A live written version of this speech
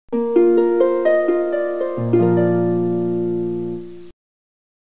Hi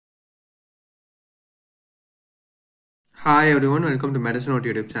everyone, welcome to Etiology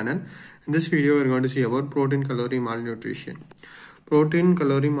YouTube channel. In this video, we are going to see about protein calorie malnutrition. Protein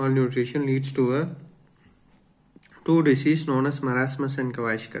calorie malnutrition leads to two diseases known as Marasmus and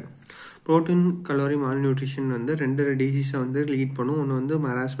Kwashiorkor. Protein calorie malnutrition வந்து ரெண்டு disease வந்து lead பண்ணும். ஒன்று வந்து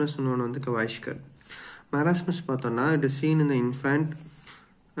Marasmus, இன்னொன்று வந்து Kwashiorkor. Marasmus பார்த்தோம்னா it is seen in the infant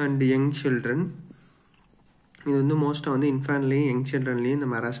and young children. இது வந்து மோஸ்ட்டாக வந்து இன்ஃபேன்ட்லேயும் யங் சில்ட்ரன்லேயும் இந்த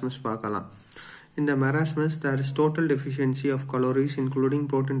Marasmus பார்க்கலாம். In the Marasmus, there is total deficiency of calories including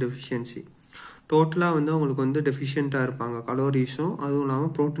protein deficiency. டோட்டலாக வந்து அவங்களுக்கு வந்து டெஃபிஷியண்ட்டாக இருப்பாங்க, கலோரிஸும் அதுவும்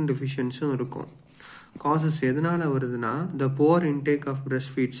இல்லாமல் ப்ரோட்டீன் டெஃபிஷியன்ஸும் இருக்கும். காசஸ் எதனால் வருதுன்னா, the poor intake of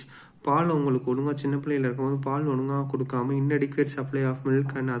breast feeds, பால் உங்களுக்கு ஒழுங்காக சின்ன பிள்ளையில் இருக்கும்போது பால் ஒழுங்காக கொடுக்காம inadequate supply of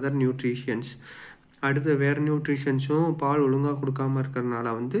milk and other nutritions, அடுத்து வேறு நியூட்ரிஷன்ஸும் பால் ஒழுங்காக கொடுக்காம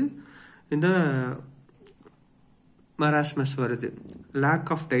இருக்கிறதுனால வந்து இந்த மராஸ்மஸ் வருது. Lack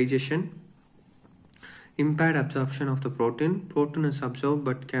of digestion, impaired absorption of the protein. Protein is absorbed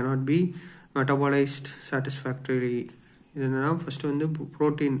but cannot be metabolized satisfactorily. இதுனா ஃபர்ஸ்ட் வந்து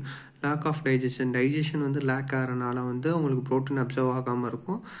ப்ரோட்டீன் லேக் ஆஃப் டைஜஷன் வந்து லேக் ஆகிறனால வந்து உங்களுக்கு ப்ரோட்டீன் அப்சர்வ் ஆகாமல்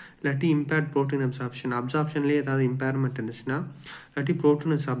இருக்கும். இல்லாட்டி இம்பேர்ட் ப்ரோட்டீன் அப்சார்ப்ஷன்லேயே ஏதாவது இம்பேர்மெண்ட் இருந்துச்சுன்னா, இல்லாட்டி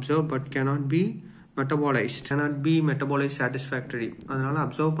protein is observe but cannot be metabolized satisfactorily. அதனால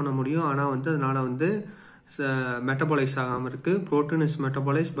அப்சர்வ் பண்ண முடியும், ஆனால் வந்து அதனால வந்து மெட்டபாலைஸ் ஆகாமல் இருக்குது. Protein is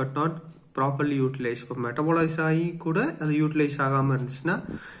metabolise but not properly utilise. இப்போ மெட்டபாலைஸ் ஆகி கூட அது யூட்டிலைஸ் ஆகாமல் இருந்துச்சுன்னா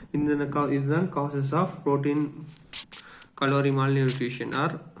இதுதான் causes of protein calorie malnutrition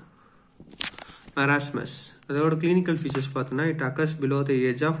R marasmus. அதோட கிளினிக்கல் ஃபீச்சர்ஸ் பார்த்தோன்னா, it occurs below the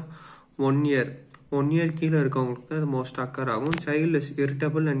age of 1 year. 1 year கீழே இருக்கவங்களுக்கு அது மோஸ்ட் அக்கர் ஆகும். Child is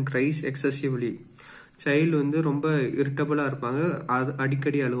irritable and Christ excessively. Child வந்து ரொம்ப இரிட்டபிளாக இருப்பாங்க, அது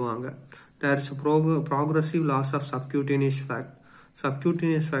அடிக்கடி அழுவாங்க. There is progressive loss of subcutaneous fat.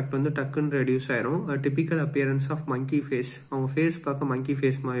 Subcutaneous fact வந்து டக்குன்னு ரெடியூஸ் ஆயிரும். Typical appearance of monkey face, அவங்க ஃபேஸ் பார்க்க மங்கி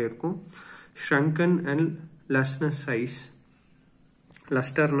ஃபேஸ் மாதிரி இருக்கும். ஷ்ரங்கன் அண்ட் லஸ்டர்னஸ்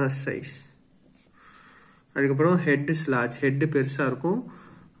சைஸ். அதுக்கப்புறம் ஹெட் இஸ் லார்ஜ், ஹெட் பெருசாக இருக்கும்.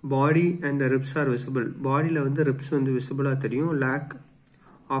 Body and ribs are visible, பாடியில் வந்து ரிப்ஸ் வந்து விசிபிளாக தெரியும். Lack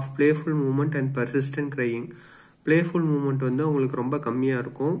of playful moment and persistent crying, playful moment வந்து அவங்களுக்கு ரொம்ப கம்மியாக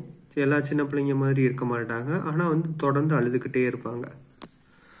இருக்கும். எல்லா சின்ன பிள்ளைங்க மாதிரி இருக்க மாட்டாங்க, ஆனால் வந்து தொடர்ந்து அழுதுகிட்டே இருப்பாங்க.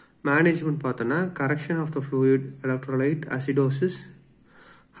 மேனேஜ்மெண்ட் பார்த்தோன்னா, correction of the fluid, electrolyte, acidosis,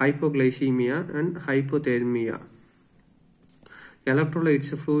 hypoglycaemia and hypothermia.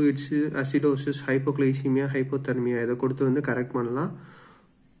 Electrolytes, fluids, acidosis, hypoglycaemia, hypothermia இதை கொடுத்து வந்து கரெக்ட் பண்ணலாம்.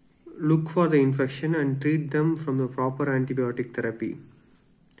 Look for the infection and treat them from the proper antibiotic therapy.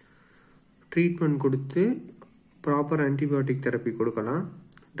 Treatment கொடுத்து ப்ராப்பர் ஆன்டிபயோட்டிக் தெரப்பி கொடுக்கலாம்.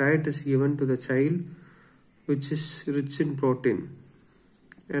 Diet is given to the child which is rich in protein,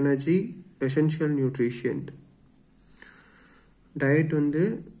 energy, essential nutrition. Diet வந்து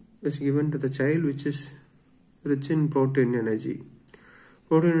is given to the child which is rich in protein, energy.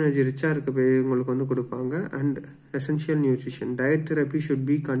 Protein energy ரிச்சாக இருக்க உங்களுக்கு வந்து கொடுப்பாங்க. And essential nutrition. Diet therapy should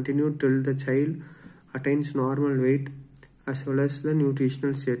be continued till the child attains normal weight as well as the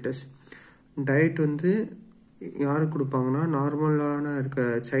nutritional status. Diet வந்து யாருக்கு கொடுப்பாங்கன்னா, நார்மலான இருக்க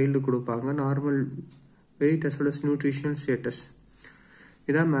child கொடுப்பாங்க, normal wait as well as nutritional status.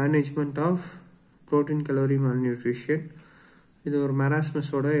 இதான் management of protein calorie malnutrition. இது ஒரு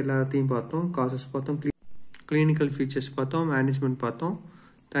மராஸ்மஸோட எல்லாத்தையும் பார்த்தோம், காசஸ் பார்த்தோம், கிளினிக்கல் ஃபீச்சர்ஸ் பார்த்தோம், மேனேஜ்மெண்ட் பார்த்தோம்.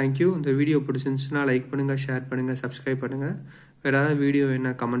 தேங்க்யூ. இந்த வீடியோ பிடிச்சிருந்துச்சுன்னா லைக் பண்ணுங்கள், ஷேர் பண்ணுங்கள், சப்ஸ்கிரைப் பண்ணுங்கள். வேறு ஏதாவது வீடியோ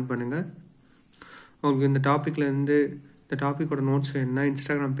வேணால் கமெண்ட் பண்ணுங்கள். உங்களுக்கு இந்த டாப்பிக்கோட நோட்ஸ் வேணுன்னா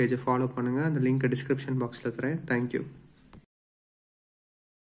இன்ஸ்டாகிராம் பேஜை ஃபாலோ பண்ணுங்கள், அந்த லிங்க் டிஸ்கிரிப்ஷன் பாக்ஸில் தரேன். தேங்க்யூ.